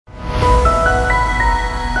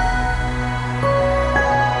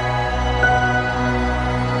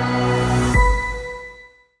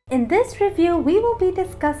this review, we will be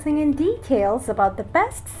discussing in details about the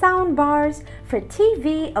best soundbars for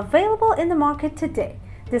TV available in the market today.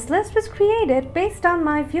 This list was created based on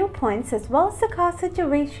my viewpoints as well as the cost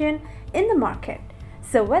situation in the market.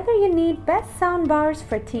 So whether you need best soundbars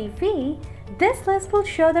for TV, this list will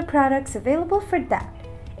show the products available for that.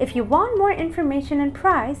 If you want more information and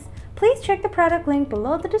price, please check the product link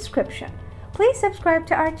below the description. Please subscribe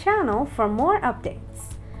to our channel for more updates.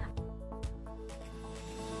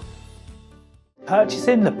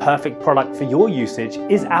 Purchasing the perfect product for your usage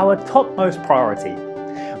is our topmost priority.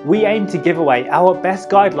 We aim to give away our best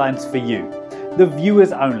guidelines for you, the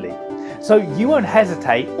viewers only, so you won't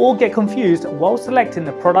hesitate or get confused while selecting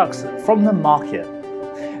the products from the market.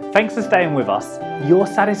 Thanks for staying with us. Your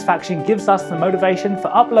satisfaction gives us the motivation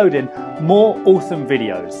for uploading more awesome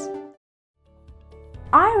videos.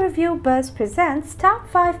 iReviewBuzz presents Top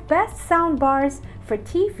 5 Best Soundbars for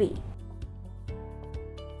TV.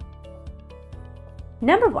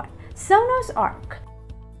 Number 1. Sonos Arc.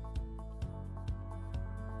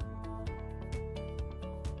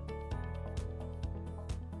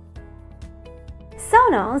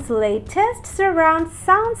 Sonos' latest surround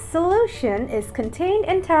sound solution is contained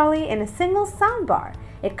entirely in a single soundbar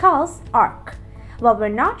it calls Arc. While we're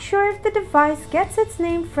not sure if the device gets its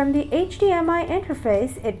name from the HDMI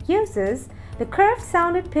interface it uses, the curved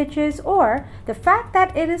sounded pitches, or the fact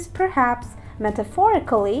that it is perhaps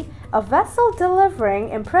metaphorically a vessel delivering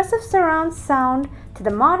impressive surround sound to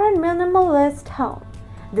the modern minimalist home,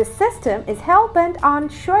 this system is hell-bent on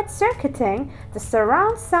short-circuiting the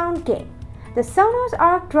surround sound game. The Sonos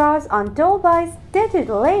Arc draws on Dolby's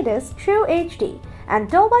latest True HD and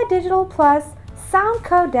Dolby Digital Plus sound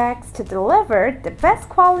codecs to deliver the best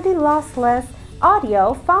quality lossless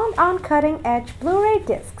audio found on cutting-edge Blu-ray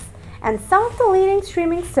discs and some of the leading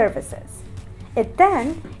streaming services. It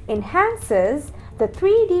then enhances the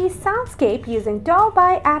 3D soundscape using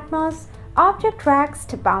Dolby Atmos object tracks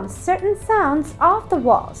to bounce certain sounds off the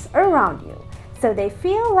walls around you, so they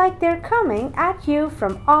feel like they're coming at you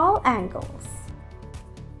from all angles.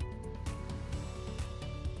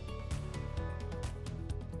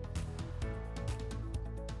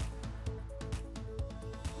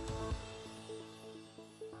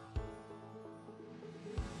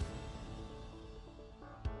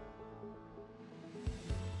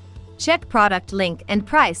 Check product link and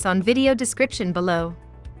price on video description below.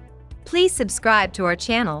 Please subscribe to our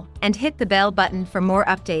channel and hit the bell button for more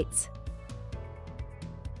updates.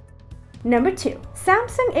 Number 2.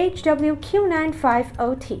 Samsung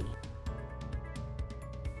HW-Q95OT.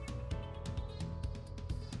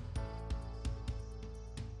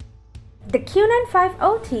 The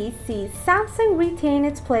Q95OT sees Samsung retain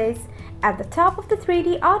its place at the top of the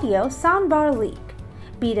 3D audio soundbar league,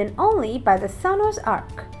 beaten only by the Sonos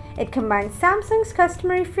Arc. It combines Samsung's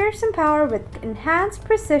customary fearsome power with enhanced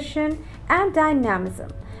precision and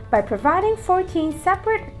dynamism by providing 14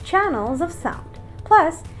 separate channels of sound.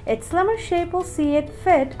 Plus, its slimmer shape will see it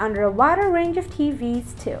fit under a wider range of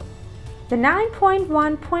TVs too. The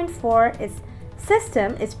 9.1.4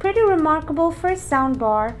 system is pretty remarkable for a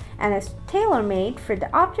soundbar and is tailor-made for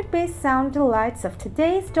the object-based sound delights of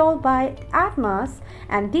today's Dolby Atmos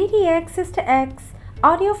and DTX-to-X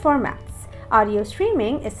audio formats. Audio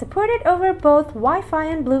streaming is supported over both Wi-Fi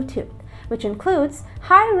and Bluetooth, which includes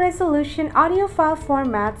high-resolution audio file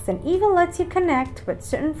formats and even lets you connect with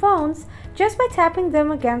certain phones just by tapping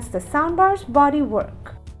them against the soundbar's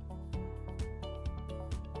bodywork.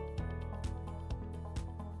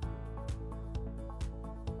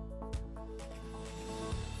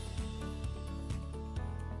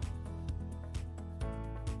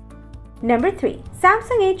 Number 3.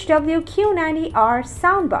 Samsung HW-Q90R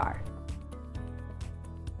Soundbar.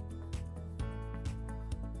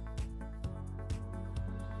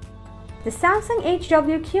 The Samsung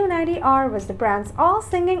HW-Q90R was the brand's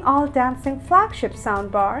all-singing, all-dancing flagship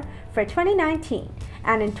soundbar for 2019,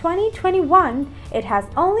 and in 2021, it has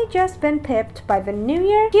only just been pipped by the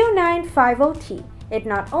newer Q95OT. It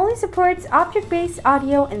not only supports object-based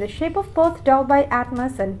audio in the shape of both Dolby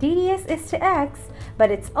Atmos and DTS-to-X,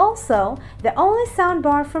 but it's also the only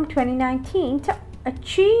soundbar from 2019 to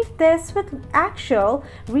achieve this with actual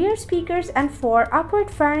rear speakers and 4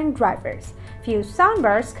 upward-firing drivers. Few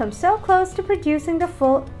soundbars come so close to producing the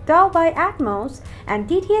full Dolby Atmos and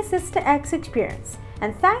DTS-to-X experience,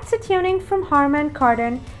 and thanks to tuning from Harman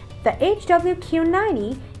Kardon, the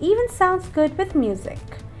HW-Q90 even sounds good with music.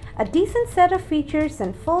 A decent set of features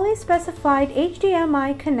and fully specified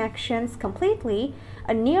HDMI connections completely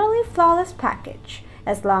a nearly flawless package.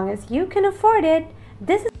 As long as you can afford it,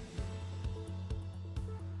 this is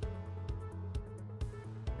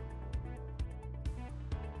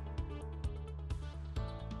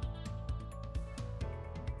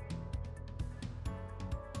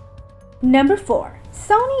Number 4.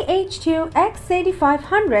 Sony H2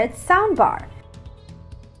 X8500 Soundbar.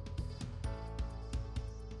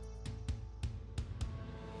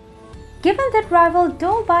 Given that rival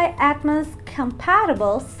Dolby Atmos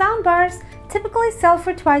compatible soundbars typically sell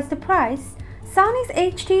for twice the price, Sony's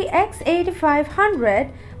H2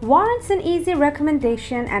 X8500 warrants an easy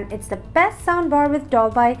recommendation, and it's the best soundbar with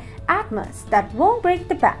Dolby Atmos that won't break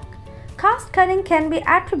the bank. Cost cutting can be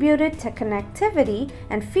attributed to connectivity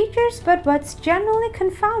and features, but what's generally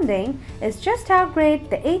confounding is just how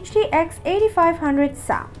great the H2 X8500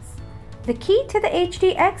 sounds. The key to the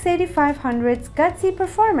H2 X8500's gutsy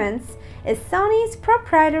performance is Sony's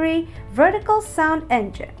proprietary vertical sound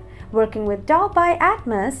engine, working with Dolby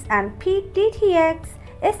Atmos and PDTX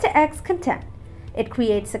is to X content. It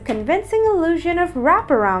creates a convincing illusion of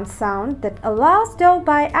wraparound sound that allows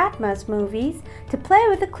Dolby Atmos movies to play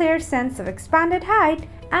with a clear sense of expanded height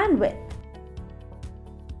and width.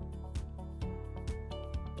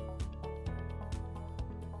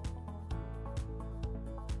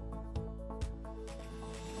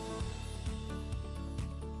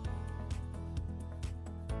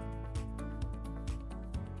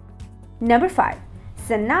 Number 5.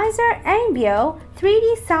 Sennheiser Ambeo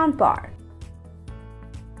 3D Soundbar.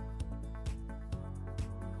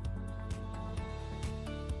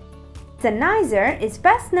 Sennheiser is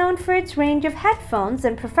best known for its range of headphones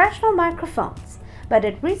and professional microphones, but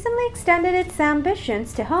it recently extended its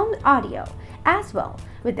ambitions to home audio as well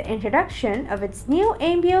with the introduction of its new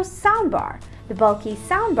Ambeo soundbar. The bulky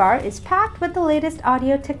soundbar is packed with the latest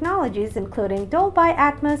audio technologies, including Dolby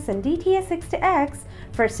Atmos and DTS6X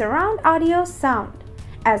for surround audio sound,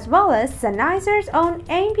 as well as Sennheiser's own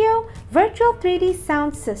Ambeo virtual 3D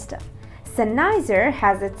sound system. Sennheiser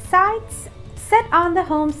has its sights set on the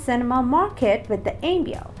home cinema market with the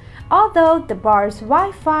Ambeo, although the bar's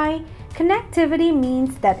Wi-Fi connectivity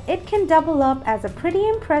means that it can double up as a pretty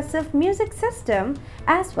impressive music system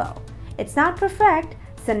as well. It's not perfect.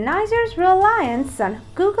 Sennheiser's reliance on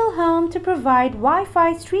Google Home to provide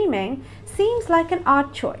Wi-Fi streaming seems like an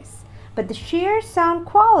odd choice, but the sheer sound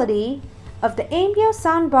quality of the Ambeo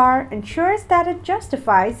soundbar ensures that it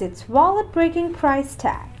justifies its wallet-breaking price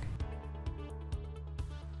tag.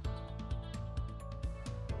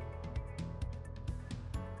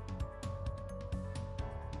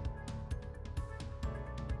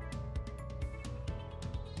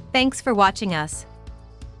 Thanks for watching us.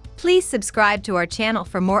 Please subscribe to our channel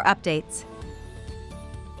for more updates.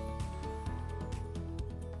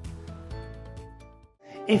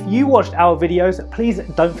 If you watched our videos, please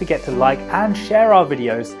don't forget to like and share our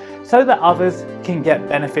videos so that others can get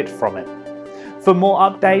benefit from it. For more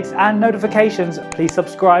updates and notifications, please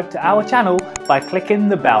subscribe to our channel by clicking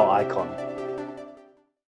the bell icon.